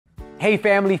Hey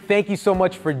family, thank you so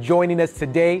much for joining us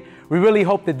today. We really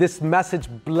hope that this message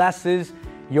blesses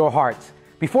your hearts.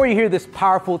 Before you hear this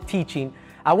powerful teaching,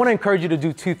 I want to encourage you to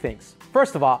do two things.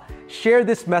 First of all, share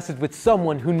this message with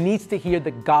someone who needs to hear the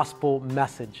gospel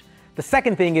message. The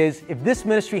second thing is, if this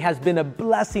ministry has been a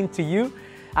blessing to you,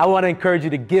 I want to encourage you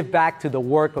to give back to the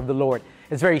work of the Lord.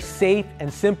 It's very safe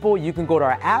and simple. You can go to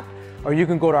our app or you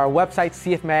can go to our website,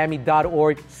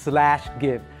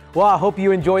 cfmiami.org/give. Well, I hope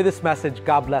you enjoy this message.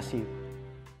 God bless you.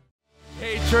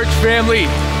 Hey, church family.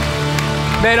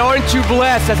 Man, aren't you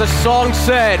blessed, as a song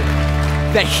said,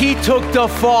 that He took the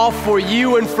fall for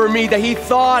you and for me, that He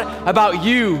thought about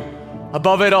you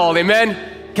above it all. Amen?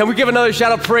 Can we give another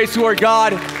shout of praise to our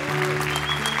God?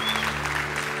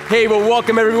 Hey, well,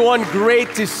 welcome everyone.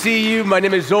 Great to see you. My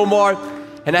name is Omar,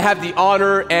 and I have the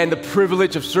honor and the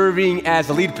privilege of serving as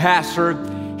the lead pastor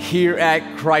here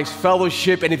at Christ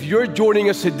Fellowship. And if you're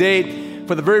joining us today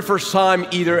for the very first time,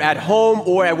 either at home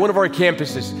or at one of our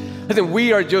campuses, listen,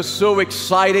 we are just so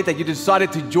excited that you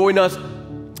decided to join us.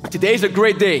 Today's a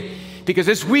great day because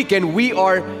this weekend we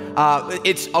are,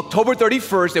 it's October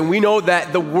 31st, and we know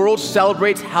that the world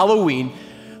celebrates Halloween.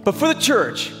 But for the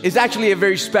church, it's actually a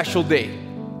very special day.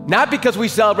 Not because we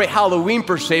celebrate Halloween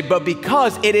per se, but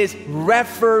because it is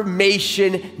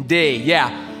Reformation Day. Yeah.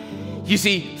 You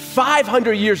see,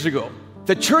 500 years ago,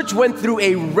 the church went through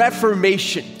a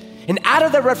reformation. And out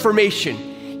of the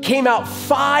Reformation came out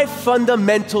 5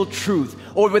 fundamental truths,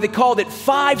 or what they called it,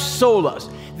 5 solas,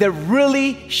 that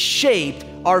really shaped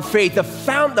our faith, the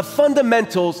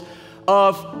fundamentals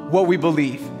of what we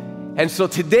believe. And so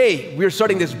today, we're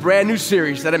starting this brand new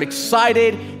series that I'm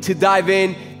excited to dive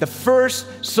in. The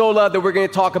first sola that we're going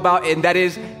to talk about, and that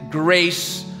is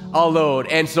grace alone.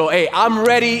 And so, hey, I'm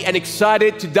ready and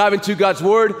excited to dive into God's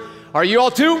Word. Are you all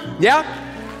too? Yeah?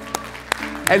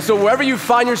 And so wherever you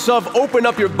find yourself, open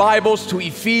up your Bibles to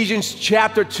Ephesians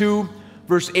chapter 2,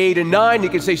 verse 8 and 9. You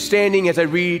can stay standing as I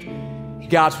read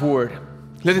God's Word.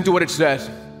 Listen to what it says.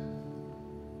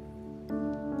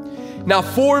 Now,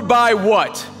 for by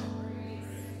what?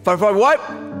 For what?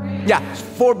 Yeah,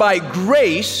 for by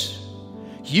grace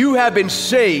you have been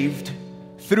saved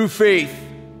through faith.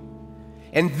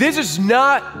 And this is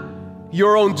not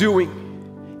your own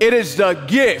doing. It is the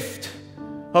gift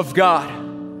of God,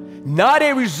 not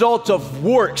a result of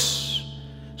works,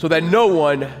 so that no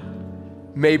one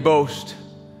may boast.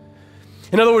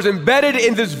 In other words, embedded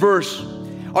in this verse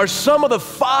are some of the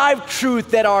 5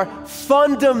 truths that are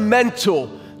fundamental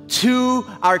to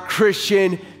our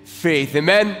Christian faith.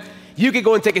 Amen? You can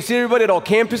go and take a seat, everybody, at all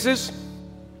campuses.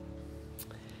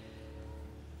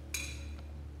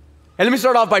 And let me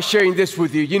start off by sharing this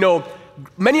with you. You know,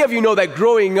 many of you know that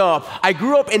growing up, I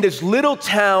grew up in this little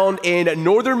town in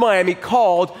northern Miami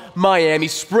called Miami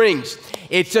Springs.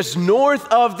 It's just north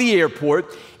of the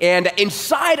airport. And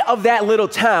inside of that little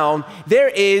town, there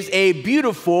is a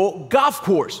beautiful golf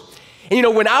course. And you know,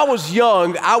 when I was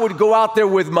young, I would go out there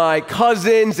with my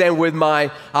cousins and with my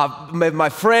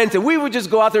friends, and we would just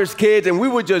go out there as kids, and we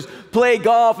would just play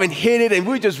golf and hit it, and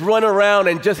we would just run around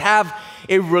and just have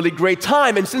a really great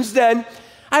time. And since then,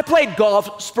 I played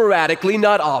golf sporadically,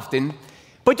 not often.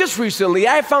 But just recently,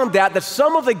 I found out that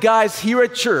some of the guys here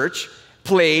at church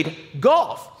played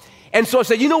golf. And so I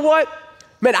said, you know what?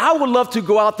 Man, I would love to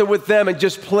go out there with them and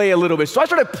just play a little bit. So I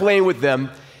started playing with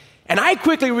them. And I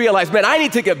quickly realized, man, I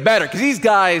need to get better because these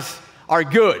guys are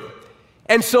good.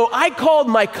 And so I called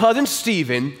my cousin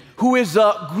Steven, who is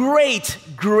a great,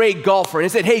 great golfer, and I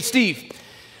said, hey, Steve,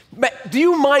 man, do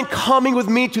you mind coming with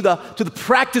me to the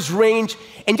practice range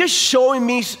and just showing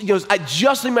me,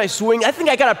 adjusting my swing? I think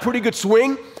I got a pretty good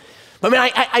swing. But man,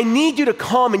 I need you to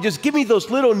come and just give me those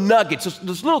little nuggets,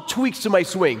 those little tweaks to my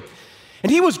swing.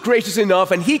 And he was gracious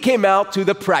enough, and he came out to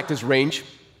the practice range.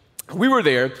 We were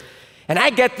there. And I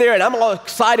get there, and I'm all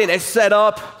excited, I set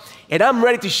up, and I'm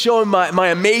ready to show him my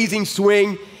amazing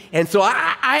swing. And so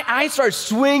I start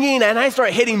swinging, and I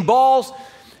start hitting balls.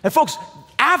 And folks,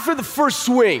 after the first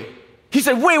swing, he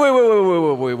said, wait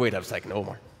a second,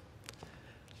 Omar.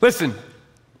 Listen,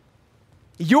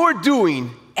 you're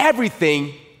doing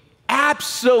everything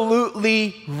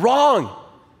absolutely wrong.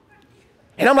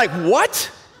 And I'm like, what?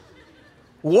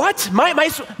 What?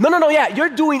 No, yeah, you're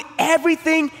doing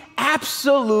everything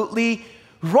absolutely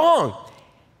wrong.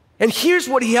 And here's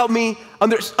what he helped me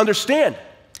understand.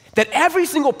 That every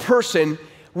single person,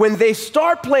 when they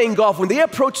start playing golf, when they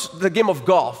approach the game of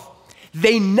golf,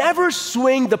 they never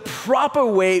swing the proper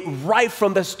way right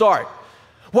from the start.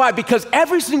 Why? Because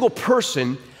every single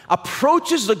person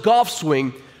approaches the golf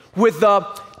swing with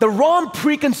the wrong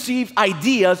preconceived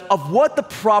ideas of what the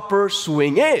proper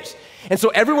swing is. And so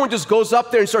everyone just goes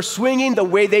up there and starts swinging the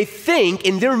way they think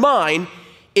in their mind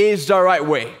is the right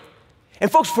way.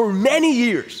 And folks, for many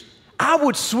years, I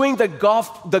would swing the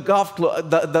golf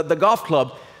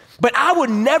club, but I would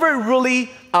never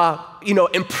really,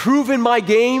 improve in my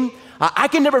game. I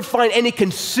can never find any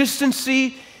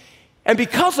consistency. And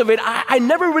because of it, I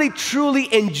never really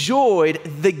truly enjoyed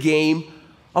the game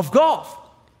of golf.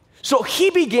 So he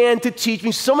began to teach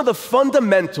me some of the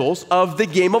fundamentals of the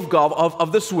game of golf,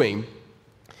 of the swing.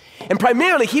 And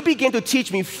primarily, he began to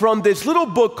teach me from this little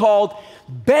book called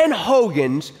Ben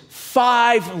Hogan's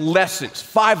 5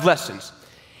 Lessons.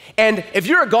 And if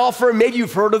you're a golfer, maybe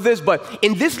you've heard of this, but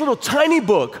in this little tiny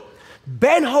book,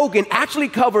 Ben Hogan actually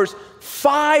covers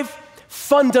 5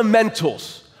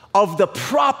 fundamentals of the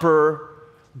proper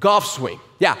golf swing.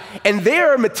 Yeah, and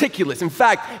they're meticulous. In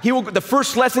fact, the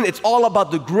first lesson, it's all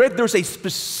about the grip. There's a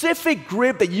specific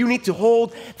grip that you need to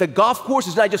hold. The golf course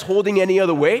is not just holding any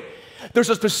other way. There's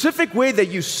a specific way that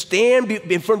you stand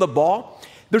in front of the ball.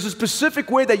 There's a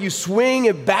specific way that you swing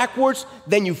it backwards,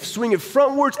 then you swing it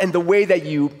frontwards, and the way that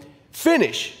you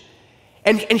finish.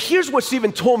 And here's what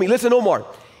Stephen told me. Listen, Omar,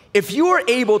 if you are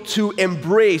able to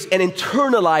embrace and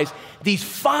internalize these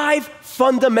 5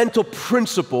 fundamental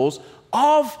principles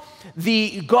of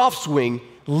the golf swing,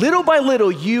 little by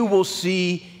little, you will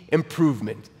see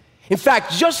improvement. In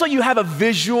fact, just so you have a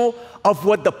visual of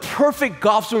what the perfect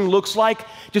golf swing looks like,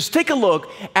 just take a look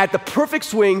at the perfect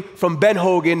swing from Ben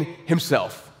Hogan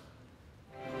himself.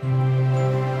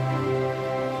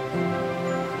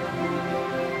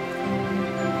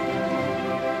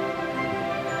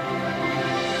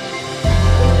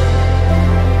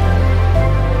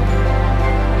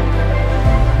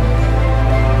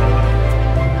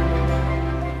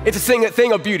 It's a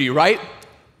thing of beauty, right?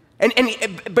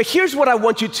 But here's what I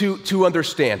want you to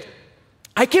understand.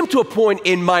 I came to a point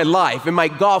in my life, in my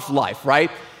golf life, right,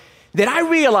 that I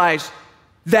realized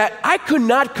that I could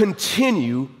not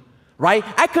continue, right?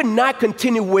 I could not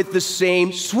continue with the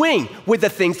same swing, with the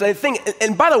things that I think.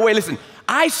 And by the way, listen,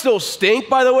 I still stink,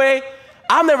 by the way.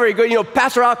 I'm never very good.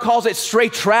 Pastor Al calls it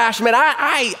straight trash. Man,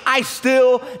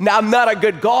 I'm not a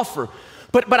good golfer.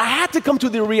 But I had to come to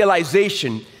the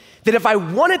realization that if I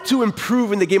wanted to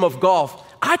improve in the game of golf,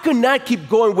 I could not keep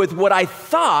going with what I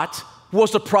thought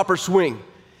was the proper swing.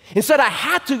 Instead, I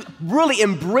had to really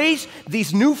embrace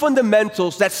these new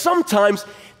fundamentals that sometimes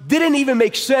didn't even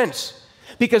make sense.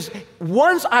 Because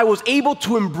once I was able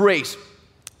to embrace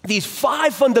these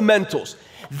 5 fundamentals,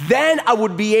 then I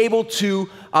would be able to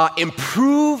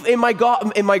improve in my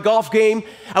golf game.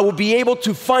 I would be able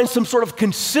to find some sort of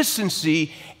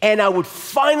consistency, and I would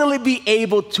finally be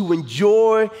able to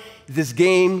enjoy this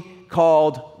game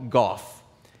called golf.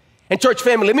 And church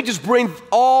family, let me just bring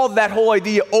all that whole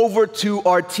idea over to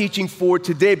our teaching for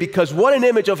today, because what an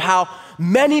image of how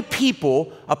many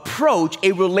people approach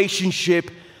a relationship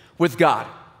with God.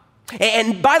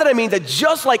 And by that I mean that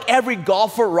just like every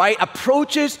golfer, right,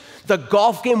 approaches the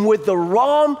golf game with the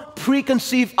wrong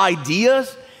preconceived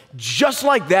ideas, just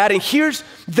like that. And here's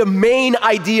the main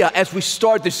idea as we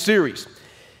start this series.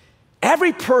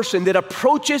 Every person that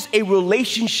approaches a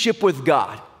relationship with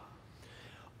God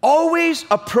always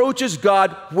approaches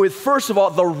God with, first of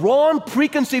all, the wrong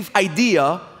preconceived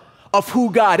idea of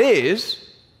who God is,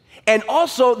 and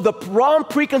also the wrong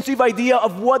preconceived idea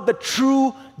of what the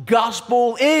true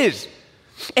gospel is.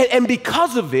 And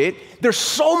because of it, there's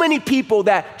so many people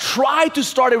that try to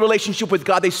start a relationship with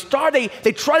God. They try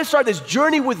to start this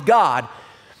journey with God,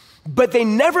 but they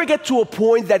never get to a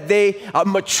point that they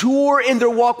mature in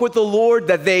their walk with the Lord,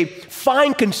 that they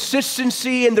find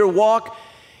consistency in their walk,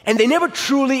 and they never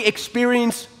truly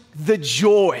experience the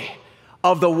joy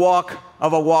of a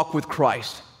walk with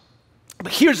Christ.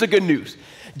 But here's the good news.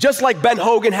 Just like Ben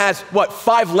Hogan has,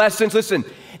 5 lessons? Listen,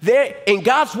 in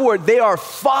God's Word, there are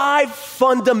 5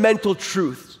 fundamental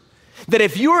truths that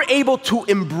if you're able to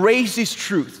embrace these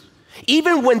truths,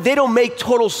 even when they don't make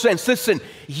total sense, listen,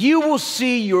 you will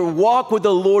see your walk with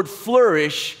the Lord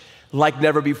flourish like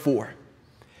never before.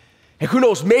 And who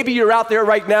knows, maybe you're out there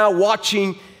right now watching,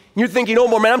 and you're thinking,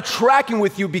 oh, man, I'm tracking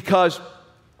with you because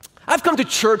I've come to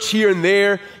church here and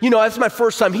there. That's my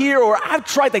first time here, or I've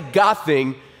tried the God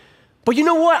thing. But you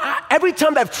know what? Every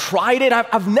time that I've tried it,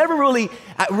 I've never really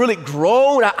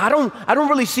grown. I don't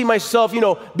really see myself,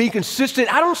 being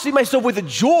consistent. I don't see myself with the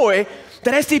joy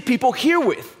that I see people here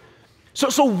with.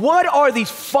 So what are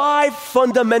these 5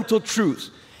 fundamental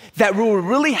truths that will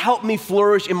really help me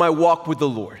flourish in my walk with the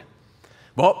Lord?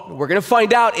 Well, we're going to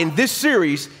find out in this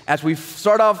series as we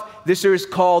start off this series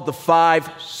called The 5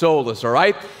 Solas, all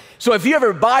right? So if you have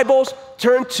your Bibles,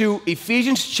 turn to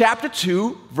Ephesians chapter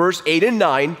 2, verse 8 and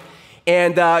 9.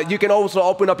 And you can also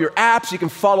open up your apps. You can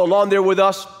follow along there with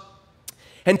us.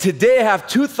 And today I have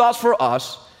two thoughts for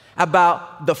us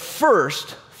about the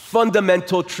first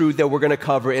fundamental truth that we're going to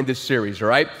cover in this series, all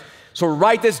right? So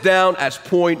write this down as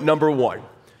point number one.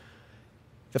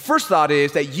 The first thought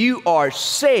is that you are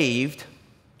saved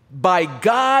by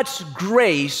God's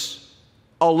grace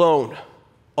alone.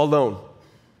 Alone.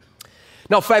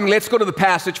 Now, family, let's go to the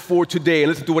passage for today and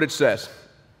listen to what it says.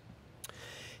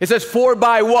 It says, for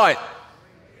by what?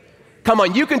 Come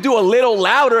on, you can do a little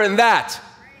louder than that.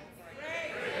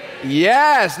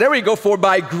 Yes, there we go. For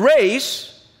by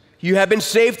grace you have been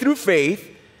saved through faith,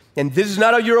 and this is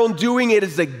not of your own doing, it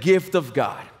is a gift of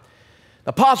God.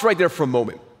 Now pause right there for a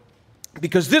moment,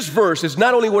 because this verse is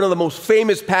not only one of the most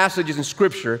famous passages in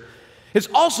Scripture, it's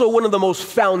also one of the most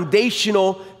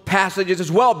foundational passages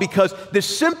as well, because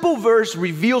this simple verse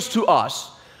reveals to us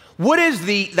what is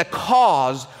the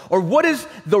cause, or what is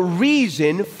the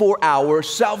reason for our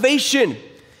salvation.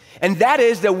 And that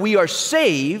is that we are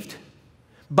saved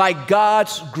by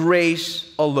God's grace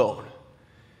alone.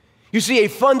 You see, a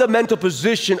fundamental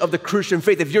position of the Christian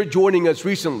faith, if you're joining us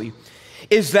recently,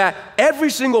 is that every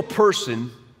single person,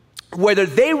 whether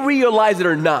they realize it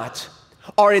or not,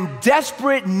 are in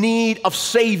desperate need of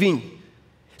saving.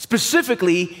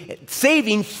 Specifically,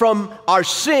 saving from our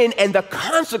sin and the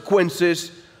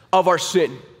consequences of our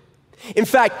sin. In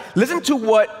fact, listen to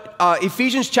what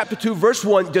Ephesians chapter 2, verse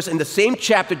 1, just in the same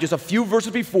chapter, just a few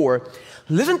verses before,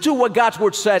 listen to what God's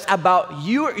word says about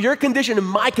your condition and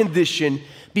my condition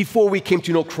before we came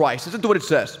to know Christ. Listen to what it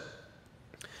says.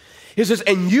 It says,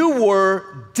 and you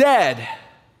were dead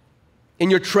in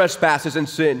your trespasses and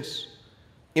sins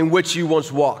in which you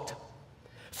once walked,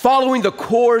 following the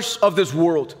course of this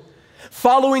world,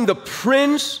 following the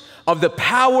prince of the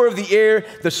power of the air,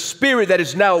 the spirit that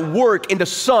is now at work in the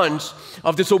sons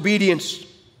of disobedience,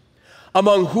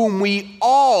 among whom we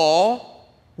all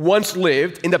once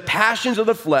lived in the passions of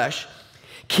the flesh,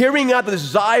 carrying out the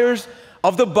desires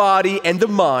of the body and the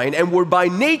mind, and were by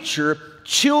nature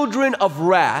children of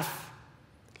wrath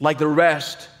like the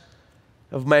rest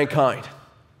of mankind.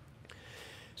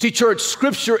 See, church,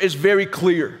 Scripture is very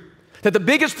clear that the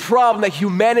biggest problem that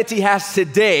humanity has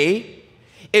today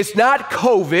is not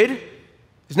COVID,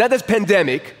 it's not this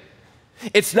pandemic,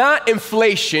 it's not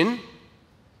inflation,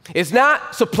 it's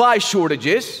not supply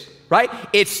shortages, right?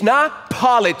 It's not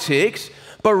politics,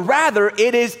 but rather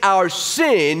it is our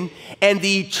sin and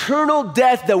the eternal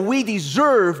death that we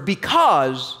deserve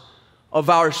because of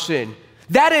our sin.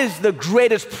 That is the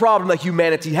greatest problem that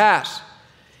humanity has.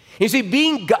 You see,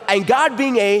 God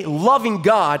being a loving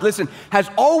God, listen, has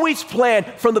always planned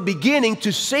from the beginning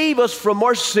to save us from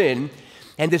our sin.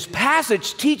 And this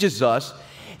passage teaches us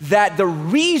that the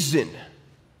reason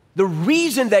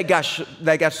that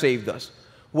God saved us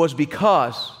was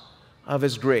because of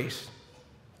His grace.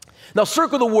 Now,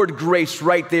 circle the word grace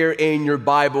right there in your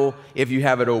Bible if you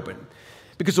have it open.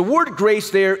 Because the word grace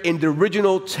there in the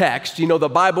original text, you know, the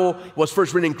Bible was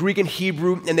first written in Greek and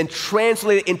Hebrew and then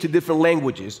translated into different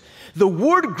languages. The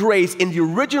word grace in the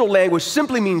original language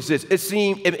simply means this.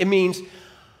 It means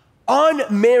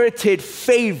unmerited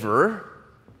favor,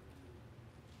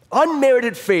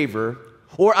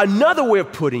 or another way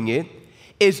of putting it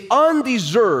is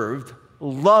undeserved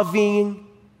loving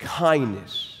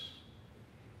kindness.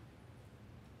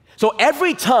 So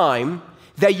every time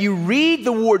that you read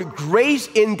the word grace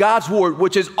in God's word,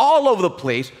 which is all over the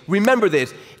place, remember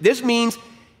this. This means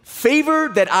favor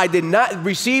that I did not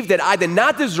receive, that I did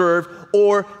not deserve,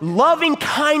 or loving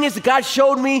kindness that God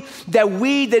showed me that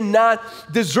we did not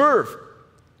deserve.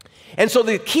 And so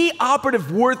the key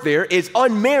operative word there is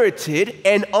unmerited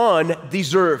and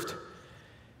undeserved.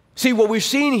 See, what we're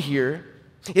seeing here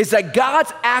is that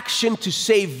God's action to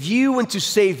save you and to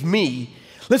save me,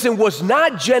 listen, was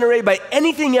not generated by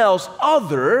anything else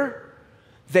other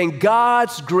than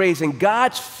God's grace and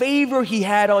God's favor He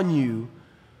had on you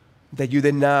that you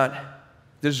did not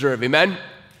deserve. Amen?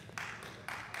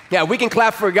 Yeah, we can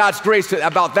clap for God's grace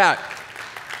about that.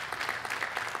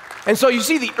 And so you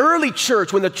see, the early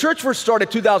church, when the church first started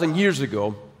 2,000 years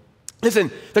ago,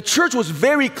 listen, the church was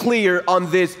very clear on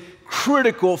this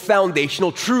critical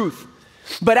foundational truth.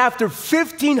 But after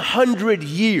 1,500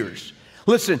 years,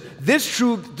 listen, this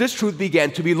truth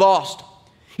began to be lost.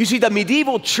 You see, the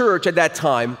medieval church at that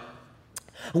time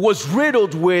was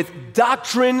riddled with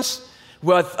doctrines,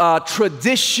 with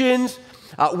traditions,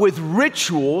 with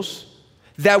rituals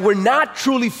that were not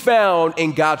truly found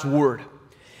in God's Word.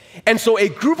 And so a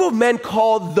group of men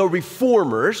called the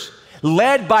Reformers,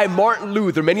 led by Martin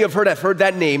Luther, many have heard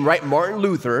that name, right? Martin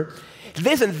Luther.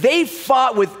 Listen, they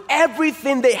fought with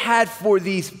everything they had for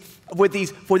these for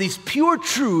these pure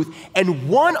truth, and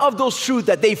one of those truths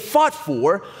that they fought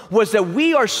for was that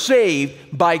we are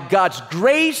saved by God's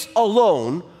grace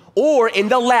alone, or in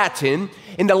the Latin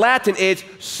it's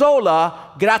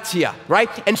sola gratia, right?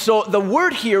 And so the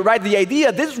word here, right, the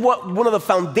idea, this is one of the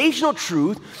foundational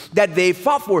truths that they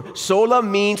fought for. Sola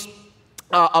means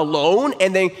alone,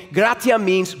 and then gratia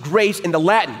means grace in the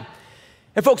Latin.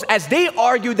 And folks, as they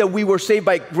argued that we were saved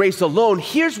by grace alone,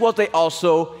 here's what they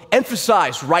also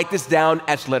emphasized. Write this down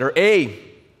as letter A.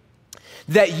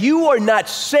 That you are not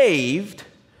saved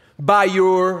by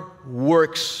your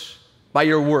works. By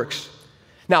your works.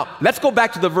 Now, let's go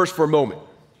back to the verse for a moment.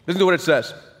 Listen to what it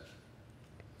says.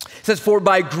 It says, for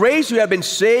by grace you have been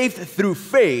saved through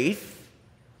faith,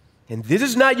 and this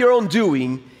is not your own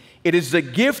doing, it is the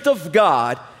gift of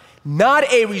God, not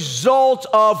a result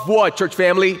of what, church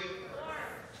family?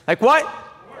 Like what?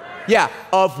 Yeah,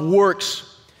 of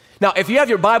works. Now, if you have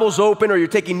your Bibles open or you're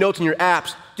taking notes in your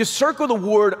apps, just circle the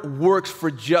word works for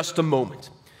just a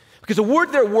moment. Because the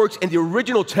word there, works, in the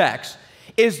original text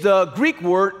is the Greek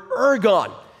word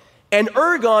ergon. And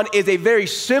ergon is a very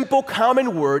simple,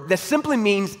 common word that simply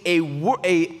means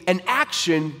an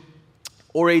action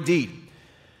or a deed.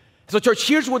 So church,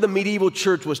 here's what the medieval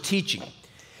church was teaching.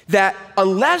 That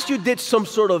unless you did some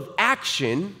sort of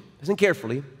action, listen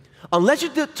carefully, unless you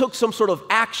took some sort of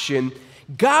action,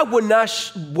 God would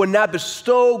not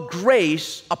bestow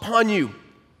grace upon you.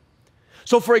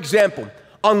 So for example,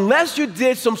 unless you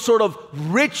did some sort of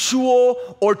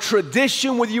ritual or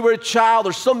tradition when you were a child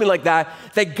or something like that,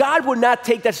 that God would not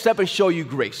take that step and show you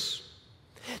grace.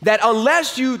 That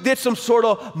unless you did some sort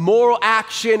of moral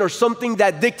action or something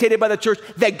that dictated by the church,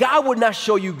 that God would not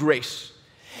show you grace.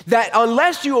 That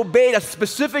unless you obeyed a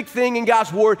specific thing in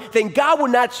God's word, then God will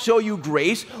not show you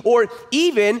grace. Or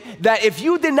even that if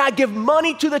you did not give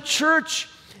money to the church,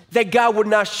 that God would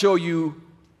not show you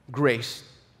grace.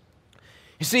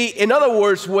 You see, in other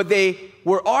words, what they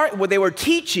were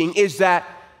teaching is that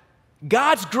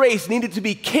God's grace needed to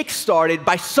be kickstarted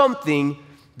by something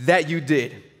that you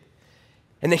did.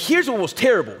 And then here's what was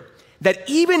terrible, that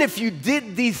even if you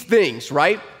did these things,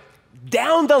 right,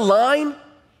 down the line,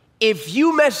 if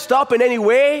you messed up in any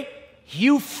way,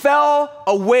 you fell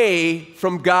away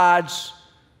from God's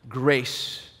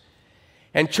grace.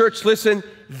 And church, listen,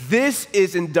 this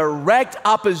is in direct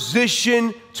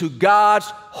opposition to God's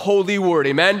holy word,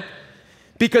 amen?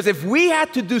 Because if we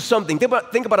had to do something,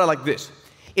 think about it like this.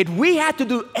 If we had to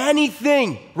do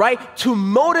anything, right, to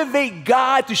motivate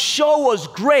God to show us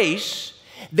grace,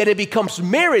 then it becomes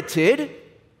merited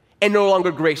and no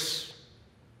longer grace.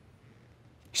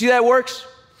 See how that works?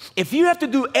 If you have to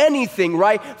do anything,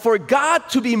 right, for God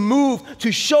to be moved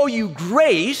to show you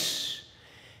grace,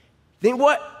 then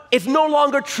what? It's no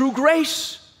longer true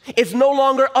grace. It's no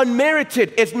longer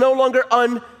unmerited. It's no longer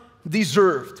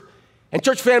undeserved. And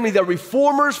church family, the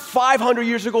reformers 500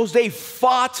 years ago, they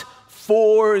fought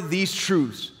for these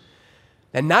truths.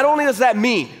 And not only does that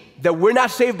mean that we're not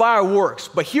saved by our works,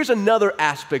 but here's another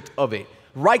aspect of it.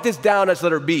 Write this down as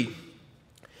letter B.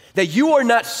 That you are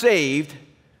not saved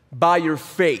by your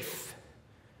faith.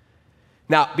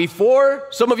 Now, before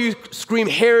some of you scream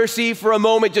heresy for a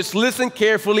moment, just listen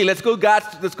carefully. Let's go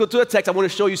to the text. I want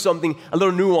to show you something, a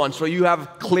little nuance, so you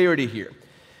have clarity here.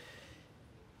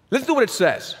 Listen to what it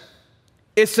says.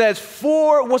 It says,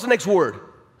 what's the next word?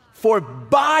 For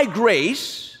by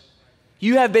grace,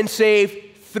 you have been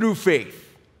saved through faith.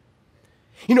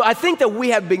 You know, I think that we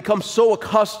have become so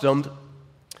accustomed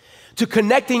to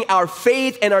connecting our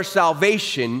faith and our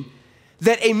salvation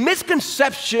that a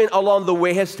misconception along the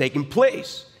way has taken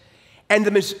place. And the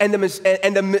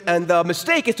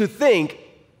mistake is to think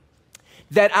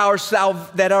that our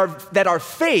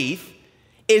faith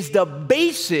is the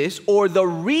basis or the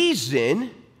reason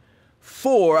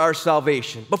for our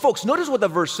salvation. But folks, notice what the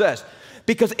verse says,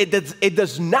 because it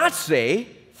does not say,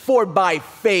 for by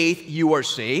faith you are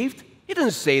saved. It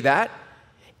doesn't say that.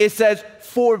 It says,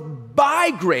 for by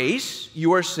grace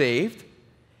you are saved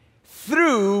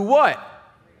through what?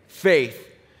 Faith.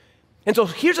 And so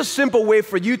here's a simple way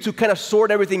for you to kind of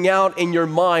sort everything out in your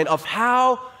mind of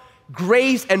how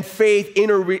grace and faith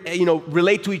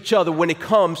relate to each other when it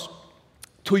comes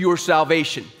to your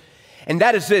salvation. And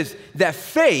that is this, that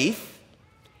faith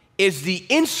is the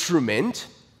instrument,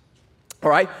 all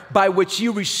right, by which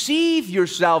you receive your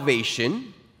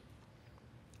salvation.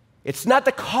 It's not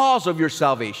the cause of your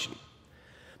salvation,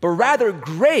 but rather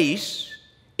grace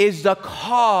is the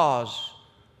cause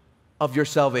of your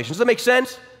salvation. Does that make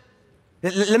sense?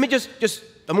 Let me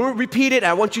I'm going to repeat it.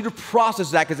 I want you to process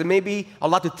that because it may be a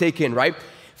lot to take in, right?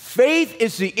 Faith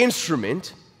is the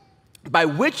instrument by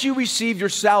which you receive your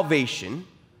salvation,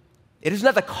 It is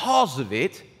not the cause of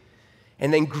it.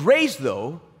 And then grace,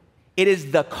 though, it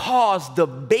is the cause, the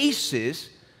basis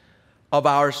of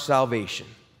our salvation.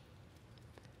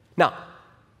 Now,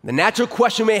 the natural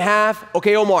question we have,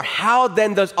 okay, Omar, how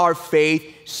then does our faith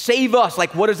save us?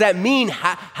 Like, what does that mean?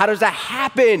 How does that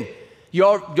happen?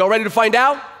 Y'all ready to find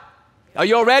out? Are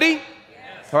y'all ready?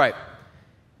 Yes. All right.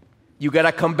 You got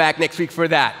to come back next week for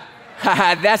that.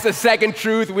 That's the second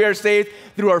truth. We are saved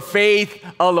through our faith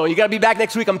alone. You got to be back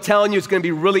next week. I'm telling you, it's going to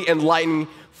be really enlightening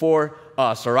for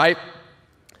us, all right?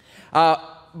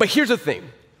 But here's the thing.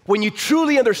 When you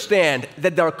truly understand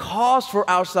that the cause for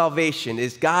our salvation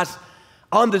is God's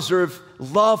undeserved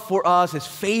love for us, His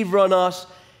favor on us,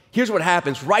 here's what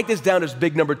happens. Write this down as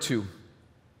big number 2.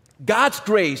 God's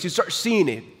grace, you start seeing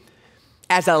it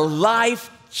as a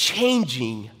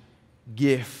life-changing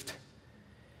gift.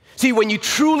 See, when you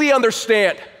truly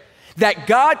understand that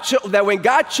that when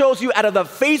God chose you out of the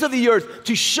face of the earth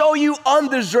to show you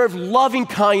undeserved loving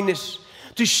kindness,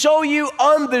 to show you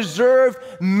undeserved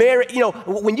merit,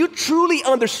 when you truly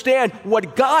understand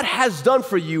what God has done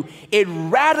for you, it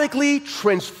radically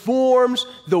transforms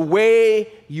the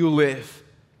way you live.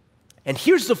 And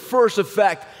here's the first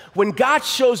effect. When God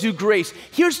shows you grace,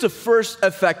 here's the first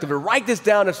effect of it. Write this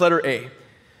down as letter A.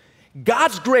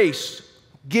 God's grace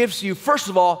gives you, first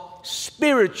of all,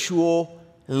 spiritual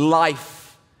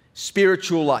life.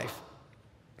 Spiritual life.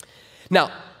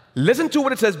 Now, listen to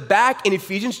what it says back in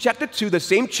Ephesians chapter 2, the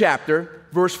same chapter,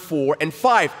 verse 4 and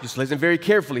 5. Just listen very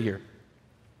carefully here.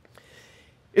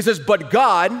 It says, but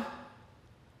God,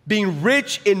 being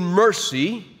rich in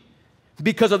mercy,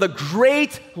 because of the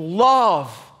great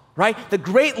love, right? The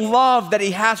great love that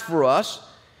He has for us,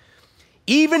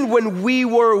 even when we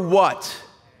were what?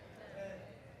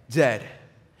 Dead.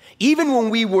 Even when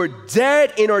we were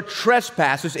dead in our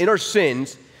trespasses, in our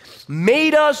sins,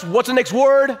 made us, what's the next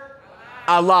word?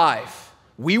 Alive.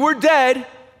 We were dead,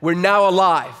 we're now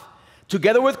alive,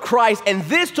 together with Christ, and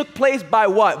this took place by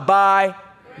what? By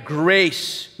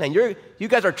grace. Man, you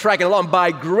guys are tracking along.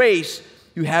 By grace,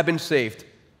 you have been saved.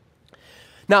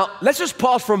 Now, let's just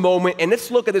pause for a moment and let's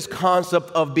look at this concept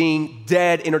of being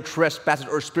dead in our trespasses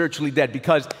or spiritually dead,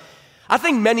 because I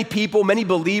think many people, many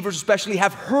believers especially,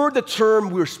 have heard the term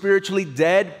we're spiritually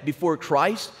dead before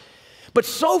Christ, but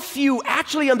so few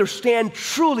actually understand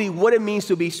truly what it means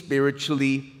to be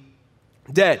spiritually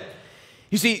dead.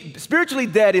 You see, spiritually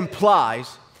dead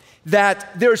implies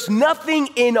that there's nothing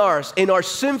in our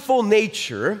sinful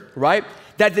nature, right,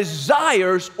 that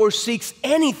desires or seeks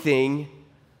anything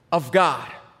of God.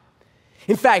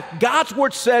 In fact, God's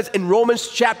word says in Romans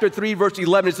chapter 3, verse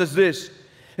 11, it says this.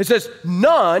 It says,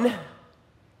 none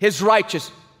is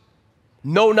righteous,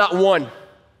 no, not one.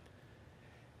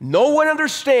 No one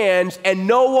understands, and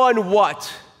no one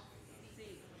what?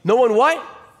 No one what?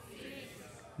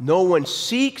 No one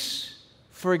seeks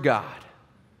for God.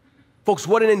 Folks,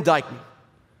 what an indictment.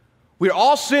 We're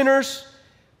all sinners,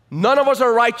 none of us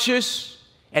are righteous,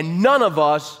 and none of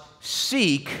us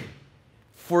seek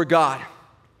for God.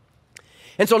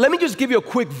 And so let me just give you a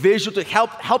quick visual to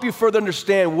help you further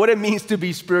understand what it means to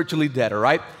be spiritually dead, all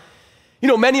right?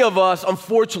 Many of us,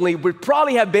 unfortunately, would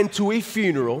probably have been to a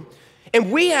funeral,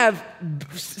 and we have,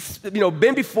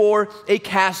 been before a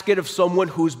casket of someone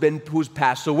who's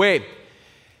passed away.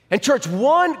 And church,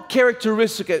 one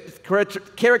characteristic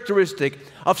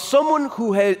of someone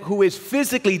who is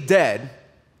physically dead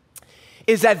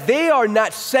is that they are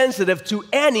not sensitive to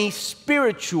any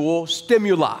spiritual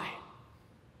stimuli.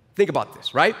 Think about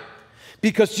this, right?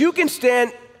 Because you can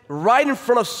stand right in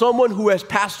front of someone who has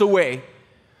passed away,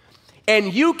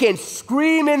 and you can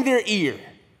scream in their ear.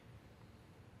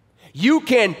 You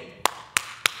can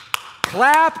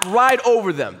clap right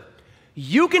over them.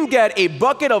 You can get a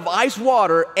bucket of ice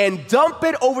water and dump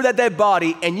it over that dead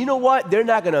body, and you know what? They're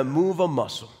not going to move a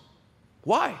muscle.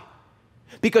 Why?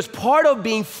 Because part of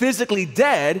being physically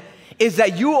dead is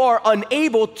that you are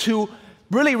unable to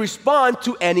really respond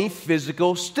to any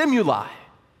physical stimuli.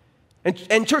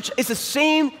 And church, it's the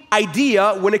same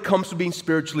idea when it comes to being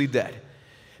spiritually dead.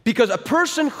 Because a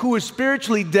person who is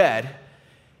spiritually dead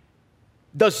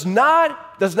does not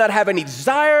have any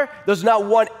desire, does not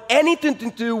want anything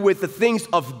to do with the things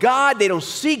of God. They don't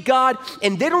seek God,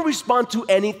 and they don't respond to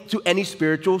any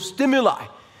spiritual stimuli.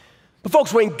 But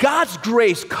folks, when God's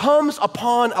grace comes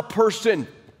upon a person,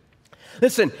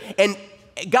 listen, and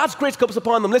God's grace comes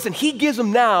upon them, listen, He gives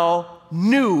them now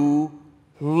new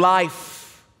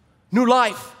life. New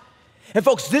life. And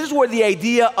folks, this is where the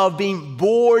idea of being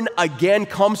born again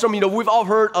comes from. We've all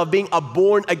heard of being a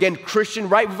born again Christian,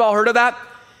 right? We've all heard of that.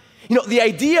 You know, the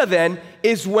idea then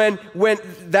is when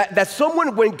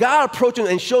God approaches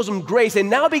them and shows them grace, they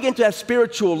now begin to have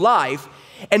spiritual life,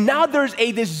 and now there's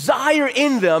a desire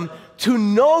in them to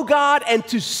know God and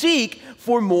to seek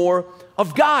for more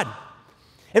of God.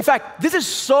 In fact, this is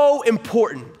so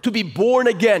important, to be born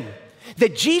again,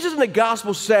 that Jesus in the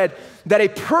gospel said that a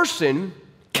person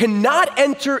cannot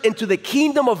enter into the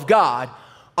kingdom of God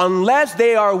unless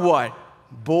they are what?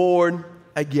 Born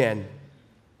again.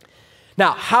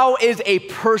 Now, how is a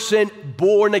person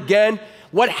born again?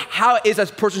 How is a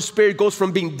person's spirit goes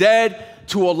from being dead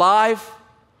to alive?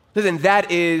 Listen,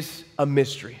 that is a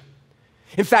mystery.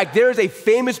 In fact, there is a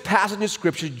famous passage in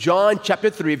Scripture, John chapter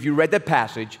 3, if you read that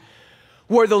passage,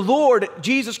 where the Lord,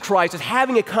 Jesus Christ, is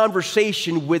having a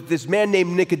conversation with this man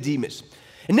named Nicodemus.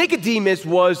 And Nicodemus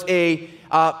was a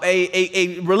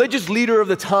religious leader of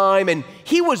the time, and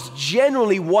he was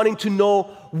genuinely wanting to know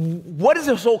what is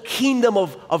this whole kingdom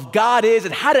of God is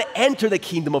and how to enter the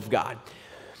kingdom of God.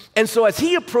 And so as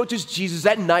he approaches Jesus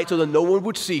at night so that no one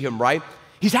would see him, right,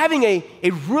 he's having a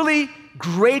really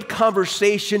great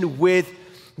conversation with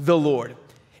the Lord.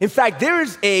 In fact, there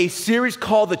is a series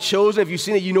called The Chosen. If you've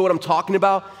seen it, you know what I'm talking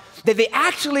about. That they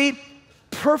actually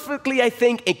perfectly, I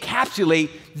think, encapsulate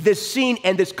this scene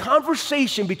and this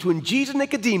conversation between Jesus and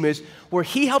Nicodemus, where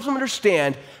he helps them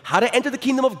understand how to enter the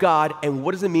kingdom of God and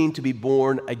what does it mean to be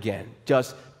born again.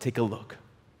 Just take a look.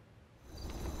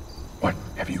 What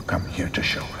have you come here to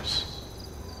show us?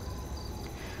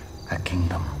 A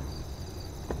kingdom.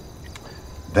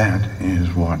 That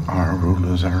is what our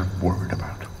rulers are worried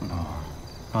about. No,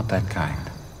 not that kind.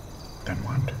 Then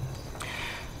what?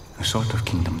 A sort of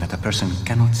kingdom that a person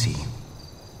cannot see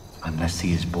unless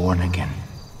he is born again.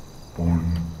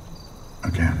 Born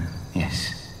again?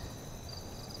 Yes.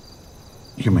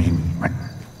 You mean like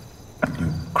a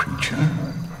new creature?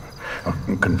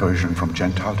 A conversion from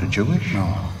Gentile to Jewish?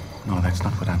 No, that's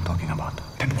not what I'm talking about.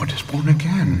 Then what is born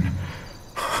again?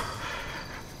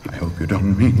 I hope you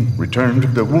don't mean return to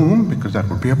the womb, because that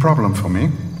would be a problem for me.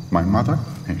 My mother,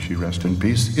 may she rest in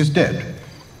peace, is dead.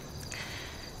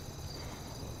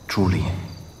 Truly,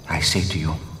 I say to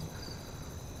you,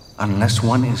 unless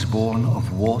one is born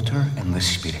of water and the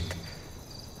Spirit,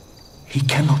 he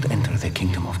cannot enter the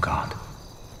kingdom of God.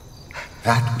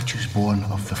 That which is born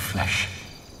of the flesh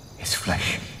is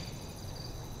flesh,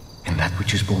 and that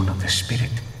which is born of the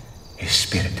Spirit is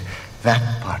spirit.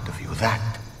 That part of you,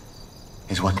 that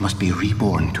is what must be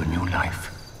reborn to new life.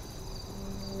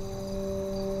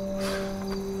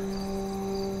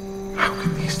 How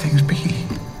can these things be?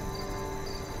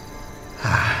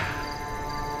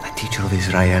 A teacher of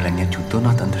Israel, and yet you do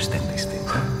not understand these things,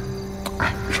 huh?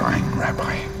 I'm trying,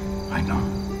 Rabbi. I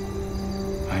know.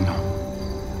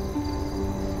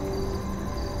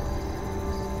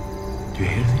 Do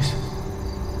you hear this?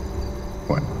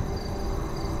 What?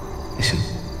 Listen.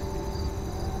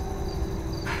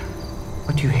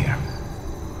 What do you hear?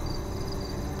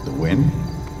 The wind?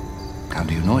 How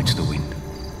do you know it's the wind?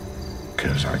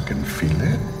 Because I can feel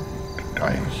it.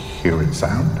 I hear it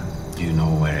sound. Do you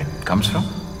know where it comes from?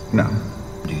 No.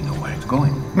 Do you know where it's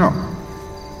going? No.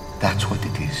 That's what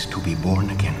it is to be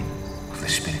born again of the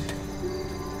Spirit.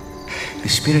 The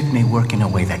Spirit may work in a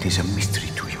way that is a mystery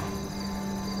to you.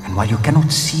 And while you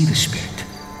cannot see the Spirit,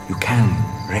 you can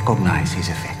recognize His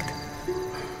effect.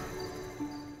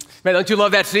 Man, don't you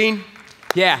love that scene?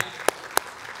 Yeah.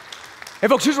 Hey,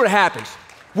 folks, here's what happens.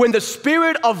 When the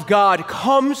Spirit of God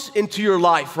comes into your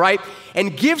life, right,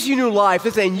 and gives you new life,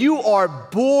 and you are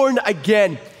born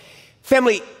again,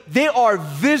 family, there are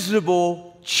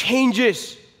visible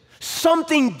changes.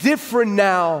 Something different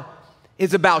now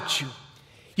is about you.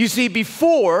 You see,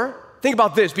 before, think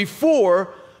about this,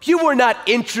 before, you were not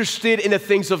interested in the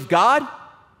things of God.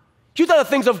 You thought the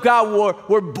things of God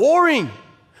were boring.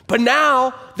 But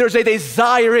now there's a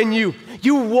desire in you.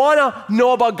 You want to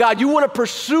know about God. You want to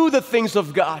pursue the things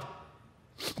of God.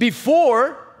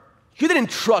 Before, you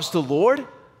didn't trust the Lord.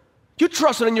 You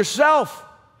trusted in yourself.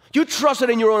 You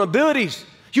trusted in your own abilities.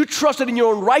 You trusted in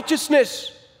your own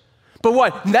righteousness. But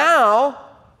what? Now,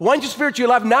 once you spiritually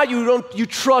alive, now you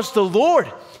trust the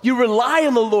Lord. You rely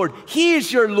on the Lord. He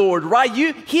is your Lord, right?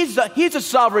 He's a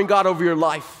sovereign God over your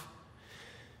life.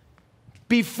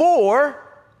 Before,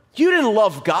 you didn't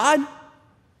love God.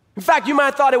 In fact, you might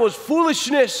have thought it was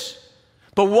foolishness.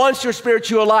 But once you're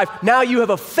spiritually alive, now you have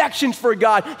affections for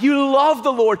God. You love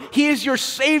the Lord. He is your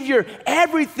Savior.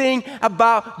 Everything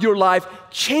about your life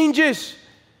changes.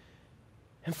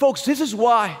 And folks, this is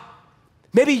why,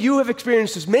 maybe you have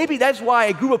experienced this. Maybe that's why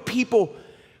a group of people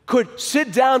could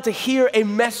sit down to hear a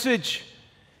message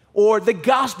or the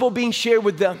gospel being shared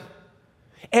with them.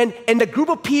 And the group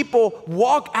of people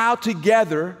walk out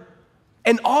together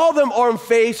And all of them are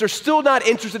unfazed, they're still not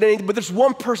interested in anything, but there's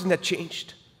one person that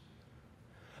changed.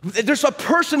 There's a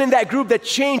person in that group that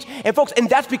changed. And folks, and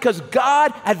that's because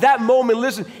God at that moment,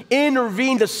 listen,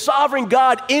 intervened. The sovereign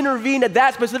God intervened at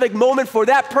that specific moment for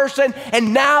that person.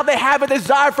 And now they have a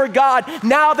desire for God.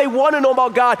 Now they want to know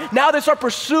about God. Now they start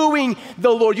pursuing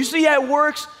the Lord. You see how it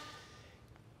works?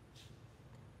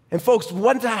 And folks,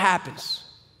 once that happens,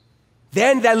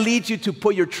 then that leads you to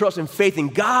put your trust and faith in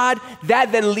God.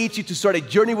 That then leads you to start a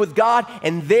journey with God.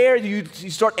 And there you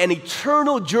start an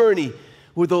eternal journey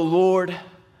with the Lord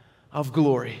of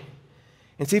glory.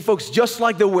 And see, folks, just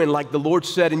like the wind, like the Lord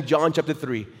said in John chapter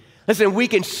 3, listen, we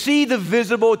can see the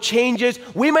visible changes.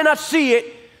 We may not see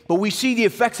it, but we see the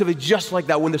effects of it just like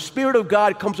that. When the Spirit of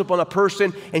God comes upon a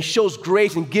person and shows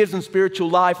grace and gives them spiritual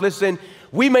life, listen,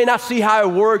 we may not see how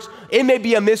it works. It may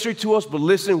be a mystery to us, but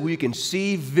listen, we can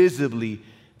see visibly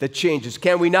the changes.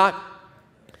 Can we not?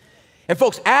 And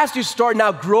folks, as you start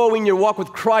now growing your walk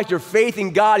with Christ, your faith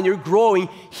in God, and you're growing,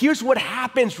 here's what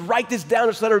happens. Write this down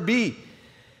as letter B.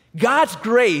 God's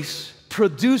grace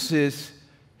produces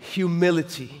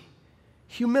humility.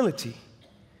 Humility.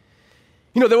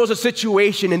 You know, there was a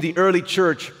situation in the early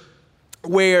church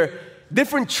where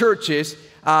different churches,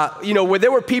 where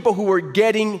there were people who were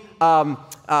getting,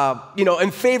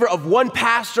 in favor of one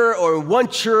pastor or one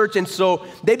church, and so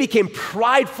they became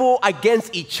prideful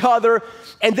against each other.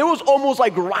 And there was almost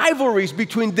like rivalries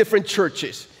between different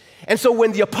churches. And so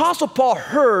when the Apostle Paul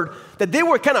heard that they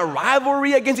were kind of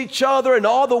rivalry against each other and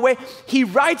all the way, he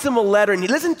writes them a letter, and he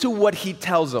listen to what he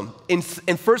tells them in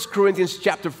 1 Corinthians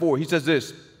chapter 4. He says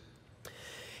this.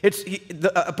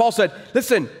 Paul said,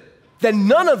 listen, that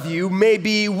none of you may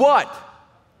be what?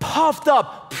 Puffed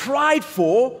up,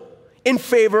 prideful in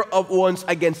favor of one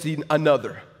against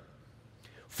another.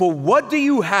 For what do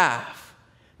you have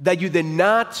that you did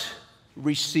not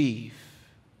receive?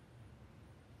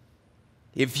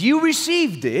 If you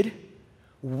received it,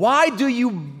 why do you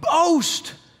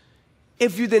boast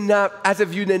if you did not, as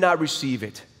if you did not receive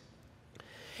it?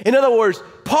 In other words,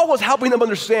 Paul was helping them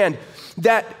understand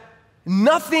that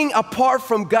nothing apart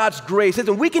from God's grace.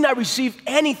 Listen, we cannot receive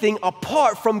anything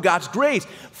apart from God's grace.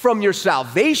 From your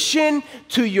salvation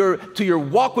to your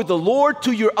walk with the Lord,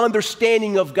 to your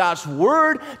understanding of God's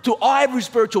word, to every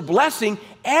spiritual blessing,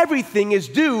 everything is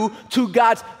due to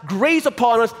God's grace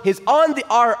upon us,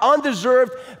 our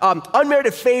undeserved,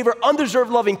 unmerited favor,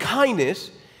 undeserved loving kindness.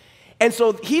 And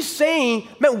so he's saying,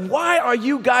 man, why are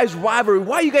you guys rivalry?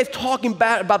 Why are you guys talking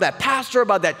bad about that pastor,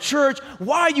 about that church?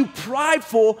 Why are you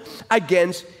prideful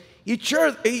against each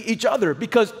other?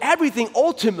 Because everything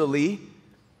ultimately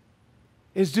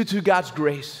is due to God's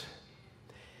grace.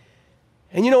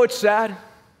 And you know it's sad?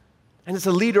 And as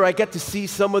a leader, I get to see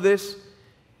some of this.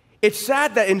 It's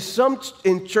sad that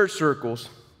in church circles,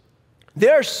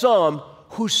 there are some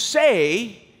who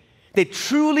say they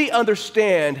truly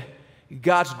understand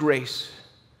God's grace.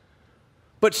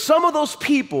 But some of those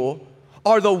people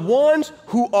are the ones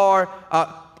who are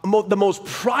the most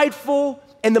prideful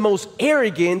and the most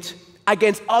arrogant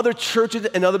against other churches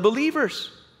and other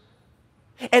believers.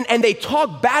 And they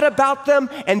talk bad about them,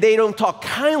 and they don't talk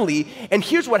kindly. And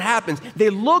here's what happens. They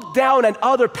look down at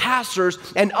other pastors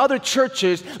and other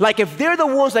churches like if they're the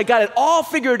ones that got it all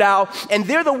figured out, and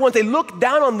they're the ones, they look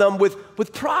down on them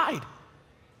with pride.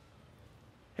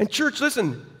 And church,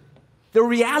 listen, the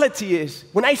reality is,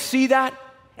 when I see that,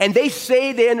 and they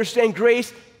say they understand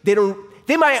grace, they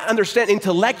might understand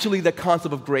intellectually the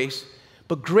concept of grace,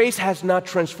 but grace has not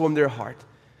transformed their heart.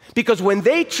 Because when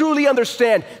they truly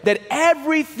understand that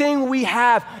everything we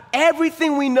have,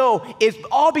 everything we know is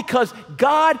all because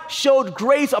God showed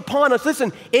grace upon us,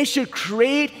 listen, it should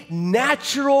create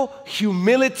natural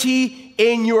humility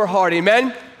in your heart,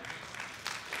 amen?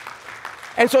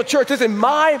 And so church, listen,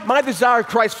 my desire in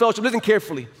Christ Fellowship, listen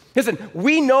carefully. Listen,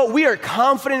 we are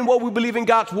confident in what we believe in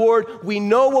God's word. We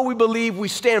know what we believe. We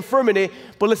stand firm in it.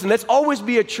 But listen, let's always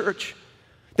be a church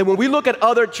that when we look at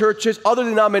other churches, other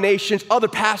denominations, other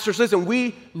pastors, listen,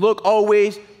 we look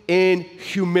always in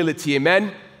humility,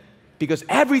 amen? Because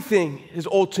everything is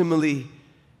ultimately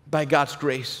by God's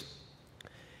grace.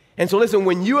 And so listen,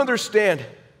 when you understand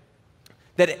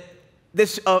that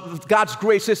this God's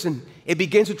grace, listen, it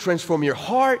begins to transform your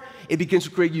heart. It begins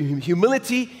to create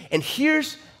humility. And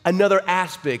here's another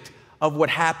aspect of what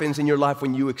happens in your life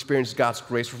when you experience God's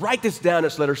grace. Write this down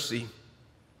as letter C.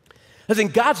 Listen,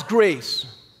 God's grace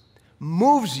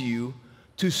moves you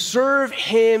to serve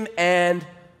Him and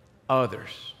others.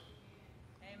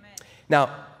 Amen.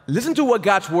 Now, listen to what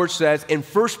God's word says in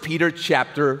 1 Peter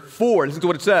chapter 4. Listen to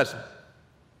what it says.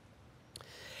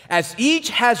 As each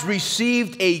has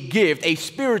received a gift, a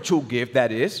spiritual gift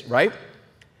that is, right?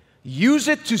 use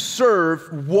it to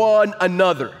serve one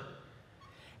another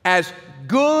as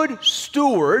good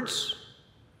stewards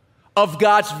of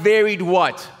God's varied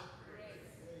what?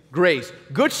 Grace.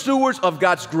 Good stewards of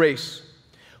God's grace.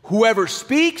 Whoever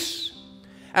speaks,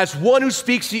 as one who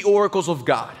speaks the oracles of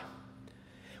God.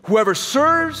 Whoever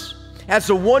serves, as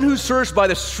the one who serves by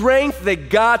the strength that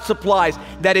God supplies,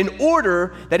 that in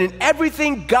order that in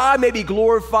everything God may be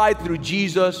glorified through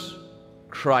Jesus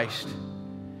Christ.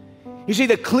 You see,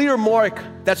 the clear mark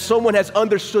that someone has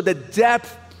understood the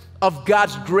depth of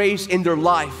God's grace in their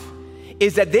life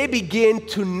is that they begin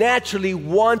to naturally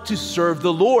want to serve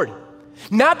the Lord.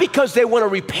 Not because they want to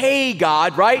repay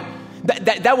God, right?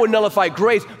 That would nullify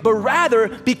grace, but rather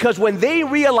because when they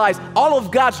realize all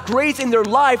of God's grace in their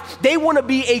life, they want to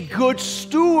be a good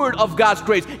steward of God's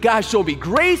grace. God showed me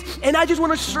grace, and I just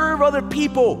want to serve other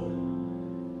people.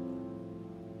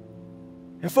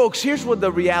 And folks, here's what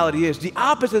the reality is. The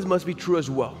opposite must be true as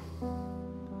well.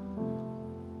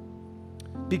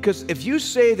 Because if you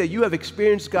say that you have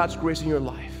experienced God's grace in your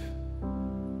life,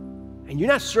 and you're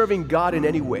not serving God in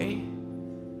any way,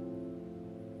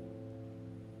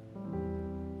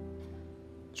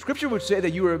 Scripture would say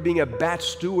that you are being a bad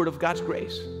steward of God's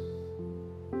grace.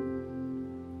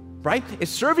 Right? If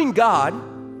serving God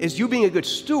is you being a good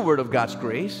steward of God's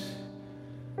grace,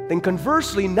 then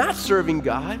conversely, not serving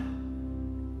God,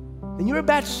 then you're a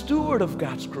bad steward of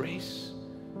God's grace.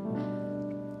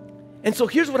 And so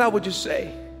here's what I would just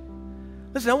say.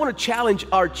 Listen, I want to challenge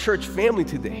our church family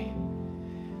today.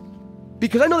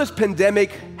 Because I know this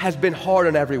pandemic has been hard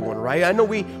on everyone, right? I know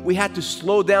we had to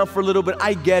slow down for a little bit.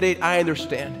 I get it. I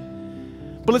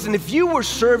understand. But listen, if you were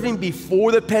serving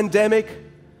before the pandemic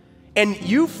and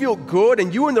you feel good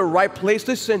and you're in the right place,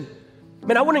 listen,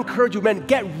 man, I want to encourage you, man,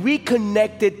 get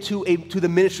reconnected to the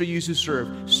ministry you used to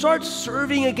serve. Start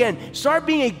serving again. Start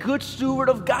being a good steward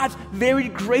of God's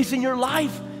varied grace in your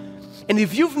life. And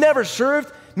if you've never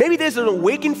served, maybe there's an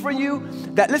awakening for you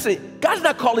that, listen, God's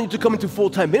not calling you to come into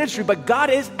full-time ministry, but God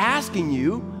is asking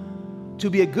you to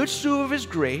be a good steward of His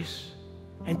grace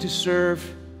and to serve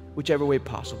whichever way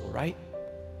possible, right?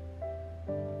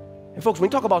 And folks, when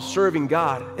we talk about serving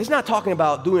God, it's not talking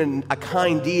about doing a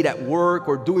kind deed at work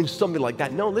or doing something like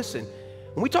that. No, listen,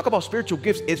 when we talk about spiritual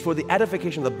gifts, it's for the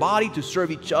edification of the body to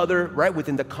serve each other, right,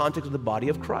 within the context of the body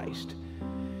of Christ.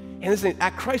 And listen,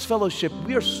 at Christ Fellowship,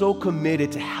 we are so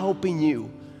committed to helping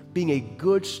you being a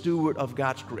good steward of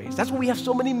God's grace. That's why we have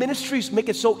so many ministries, make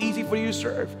it so easy for you to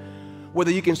serve.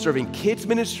 Whether you can serve in kids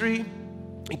ministry,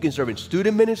 you can serve in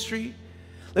student ministry.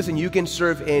 Listen, you can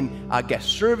serve in guest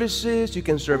services, you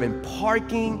can serve in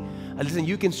parking. Listen,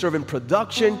 you can serve in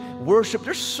production, worship.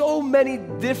 There's so many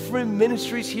different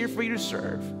ministries here for you to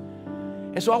serve.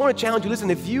 And so I want to challenge you, listen,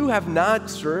 if you have not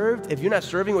served, if you're not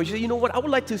serving, or you say, you know what, I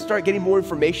would like to start getting more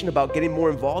information about getting more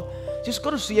involved, just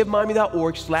go to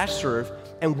cfmiami.org/serve,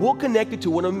 and we'll connect you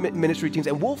to one of the ministry teams,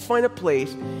 and we'll find a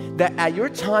place that at your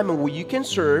time and where you can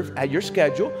serve at your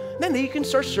schedule, then you can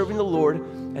start serving the Lord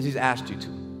as He's asked you to.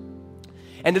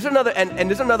 And there's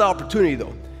another opportunity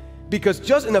though, because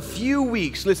just in a few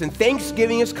weeks, listen,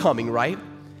 Thanksgiving is coming, right?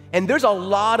 And there's a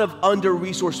lot of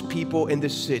under-resourced people in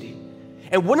this city.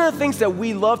 And one of the things that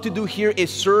we love to do here is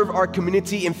serve our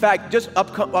community. In fact, just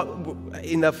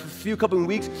in a few couple of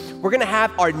weeks, we're going to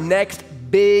have our next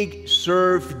big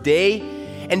serve day.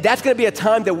 And that's going to be a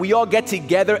time that we all get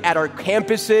together at our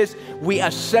campuses. We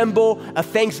assemble a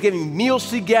Thanksgiving meals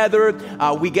together.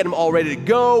 We get them all ready to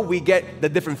go. We get the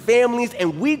different families,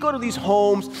 and we go to these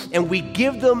homes, and we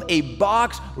give them a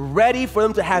box ready for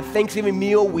them to have Thanksgiving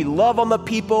meal. We love on the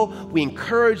people. We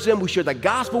encourage them. We share the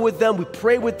gospel with them. We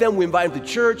pray with them. We invite them to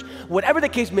church, whatever the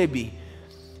case may be.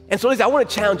 And so listen, I want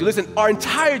to challenge you. Listen, our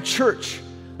entire church,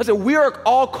 listen, we are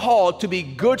all called to be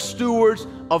good stewards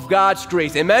of God's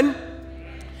grace. Amen?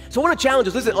 So I want to challenge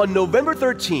us. Listen, on November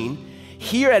 13,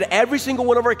 here at every single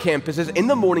one of our campuses in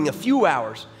the morning, a few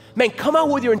hours, man, come out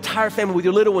with your entire family, with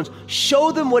your little ones.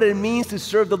 Show them what it means to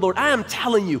serve the Lord. I am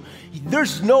telling you,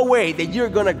 there's no way that you're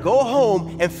going to go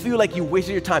home and feel like you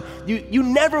wasted your time. You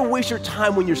never waste your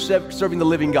time when you're serving the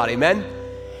living God. Amen?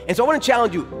 And so I want to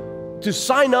challenge you to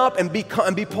sign up and be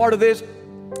part of this.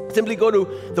 Simply go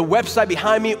to the website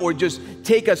behind me, or just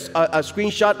take a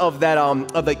screenshot of that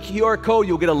of the QR code.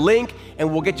 You'll get a link,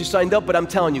 and we'll get you signed up. But I'm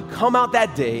telling you, come out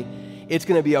that day. It's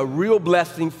going to be a real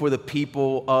blessing for the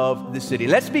people of the city.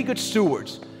 Let's be good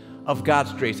stewards of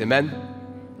God's grace. Amen.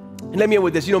 And let me end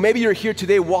with this. Maybe you're here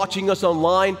today watching us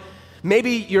online.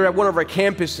 Maybe you're at one of our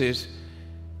campuses,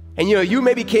 and you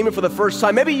maybe came in for the first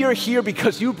time. Maybe you're here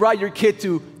because you brought your kid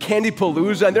to Candy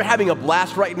Palooza, and they're having a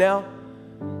blast right now.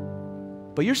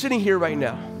 But you're sitting here right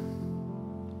now.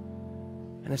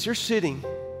 And as you're sitting,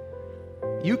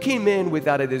 You came in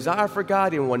without a desire for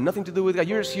God, you didn't want nothing to do with God.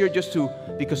 You're just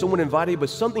here because someone invited you, but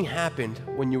something happened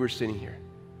when you were sitting here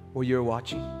or you were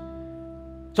watching.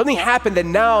 Something happened that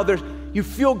now you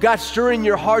feel God stirring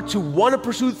your heart to want to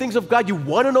pursue things of God. You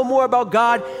want to know more about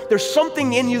God. There's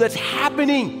something in you that's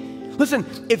happening. Listen,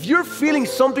 if you're feeling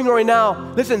something right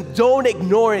now, listen, don't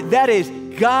ignore it. That is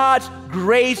God's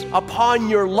grace upon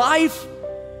your life.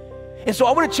 And so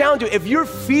I want to challenge you, if you're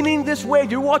feeling this way,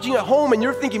 if you're watching at home and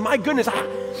you're thinking, my goodness,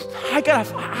 I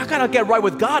gotta get right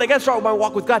with God. I gotta start my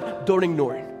walk with God. Don't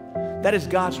ignore it. That is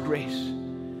God's grace.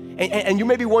 And you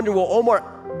may be wondering, well, Omar,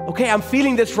 okay, I'm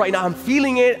feeling this right now. I'm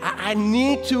feeling it. I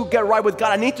need to get right with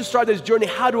God. I need to start this journey.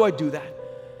 How do I do that?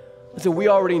 Listen, we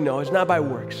already know it's not by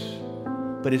works,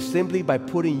 but it's simply by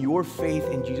putting your faith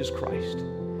in Jesus Christ.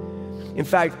 In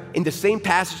fact, in the same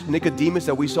passage, Nicodemus,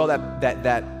 that we saw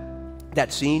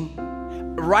that scene,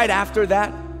 right after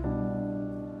that,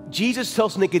 Jesus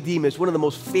tells Nicodemus one of the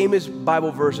most famous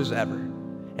Bible verses ever,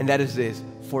 and that is this: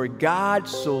 for God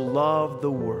so loved the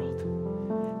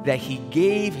world that he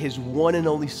gave his one and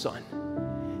only Son,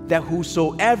 that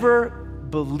whosoever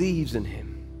believes in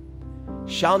him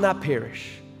shall not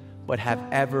perish, but have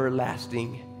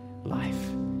everlasting life.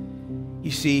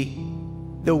 You see,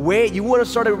 the way you want to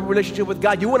start a relationship with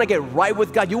God, you want to get right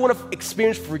with God, you want to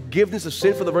experience forgiveness of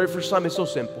sin for the very first time, it's so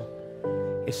simple.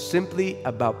 It's simply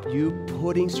about you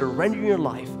surrendering your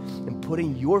life and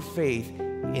putting your faith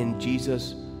in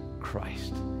Jesus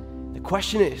Christ. The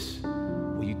question is,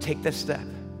 will you take that step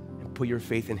and put your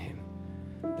faith in him?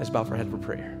 Let's bow our heads for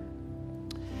prayer.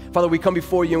 Father, we come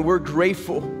before you and we're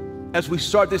grateful as we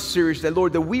start this series that,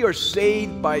 Lord, that we are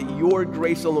saved by your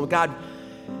grace alone. God,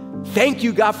 thank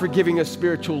you, God, for giving us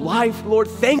spiritual life. Lord,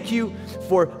 thank you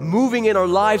for moving in our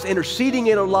lives, interceding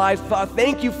in our lives. Father,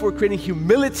 thank you for creating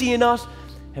humility in us.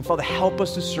 And Father, help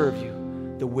us to serve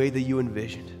you the way that you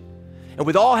envisioned. And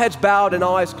with all heads bowed and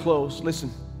all eyes closed, listen,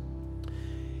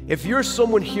 if you're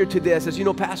someone here today that says, you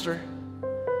know, Pastor,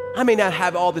 I may not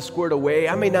have all this squared away,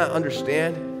 I may not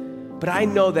understand, but I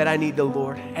know that I need the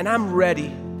Lord, and I'm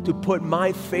ready to put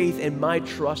my faith and my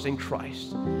trust in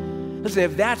Christ. Listen,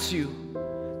 if that's you,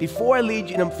 before I lead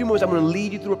you, in a few moments I'm going to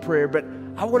lead you through a prayer, but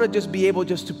I want to just be able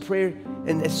just to pray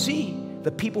and see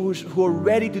the people who are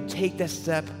ready to take that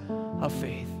step of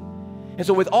faith. And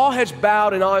so with all heads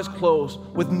bowed and eyes closed,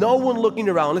 with no one looking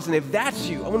around, listen, if that's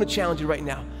you, I want to challenge you right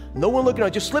now. No one looking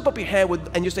around, just slip up your hand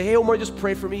and just say, hey, Omar, just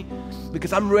pray for me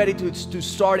because I'm ready to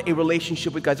start a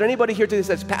relationship with God. Is there anybody here today that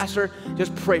says, Pastor,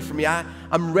 just pray for me.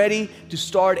 I'm ready to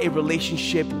start a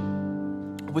relationship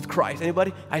with Christ.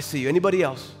 Anybody? I see you. Anybody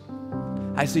else?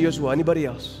 I see you as well. Anybody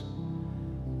else?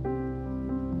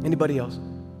 Anybody else?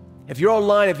 If you're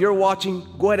online, if you're watching,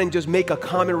 go ahead and just make a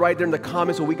comment right there in the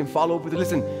comments so we can follow up with it.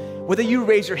 Listen, whether you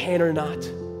raise your hand or not,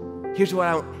 here's what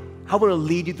I want to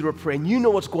lead you through a prayer. And you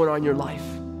know what's going on in your life.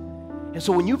 And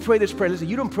so when you pray this prayer, listen,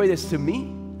 you don't pray this to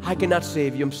me. I cannot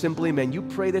save you. I'm simply a man. You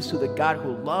pray this to the God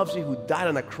who loves you, who died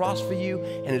on the cross for you,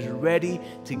 and is ready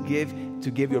to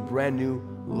give you a brand new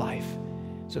life.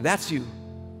 So if that's you,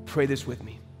 pray this with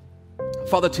me.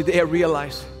 Father, today I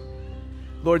realize,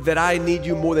 Lord, that I need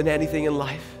you more than anything in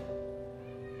life.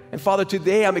 And Father,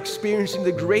 today I'm experiencing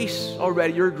the grace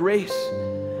already, your grace.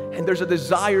 And there's a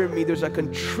desire in me, there's a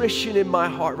contrition in my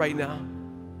heart right now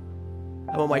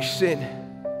about my sin.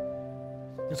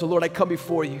 And so, Lord, I come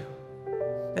before you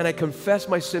and I confess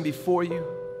my sin before you.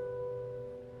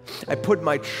 I put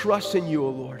my trust in you, O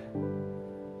Lord.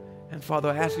 And Father,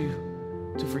 I ask you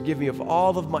to forgive me of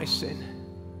all of my sin.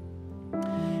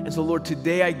 And so, Lord,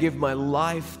 today I give my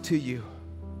life to you.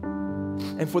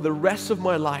 And for the rest of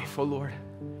my life, oh Lord,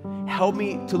 help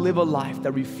me to live a life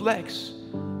that reflects,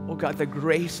 oh God, the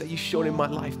grace that you showed in my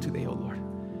life today, oh Lord.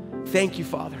 Thank you,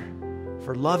 Father,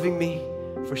 for loving me,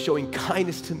 for showing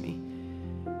kindness to me,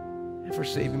 and for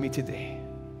saving me today.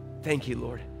 Thank you,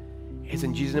 Lord. It's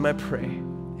in Jesus' name I pray.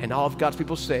 And all of God's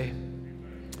people say,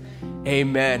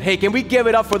 amen. Hey, can we give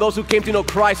it up for those who came to know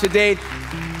Christ today?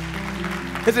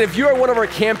 Listen, if you're at one of our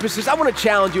campuses, I want to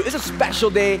challenge you. It's a special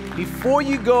day. Before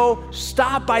you go,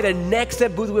 stop by the Next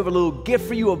Step booth. We have a little gift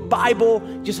for you, a Bible.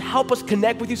 Just help us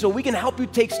connect with you so we can help you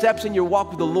take steps in your walk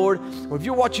with the Lord. Or if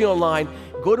you're watching online,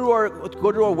 go to our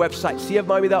website,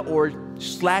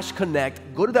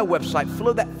 cfmiami.org/connect. Go to that website, fill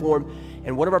out that form,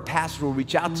 and one of our pastors will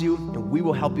reach out to you, and we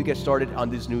will help you get started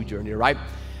on this new journey, all right?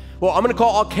 Well, I'm going to call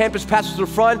all campus pastors to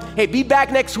the front. Hey, be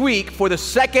back next week for the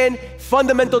second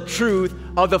fundamental truth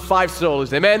of the 5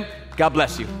 solas. Amen? God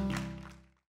bless you.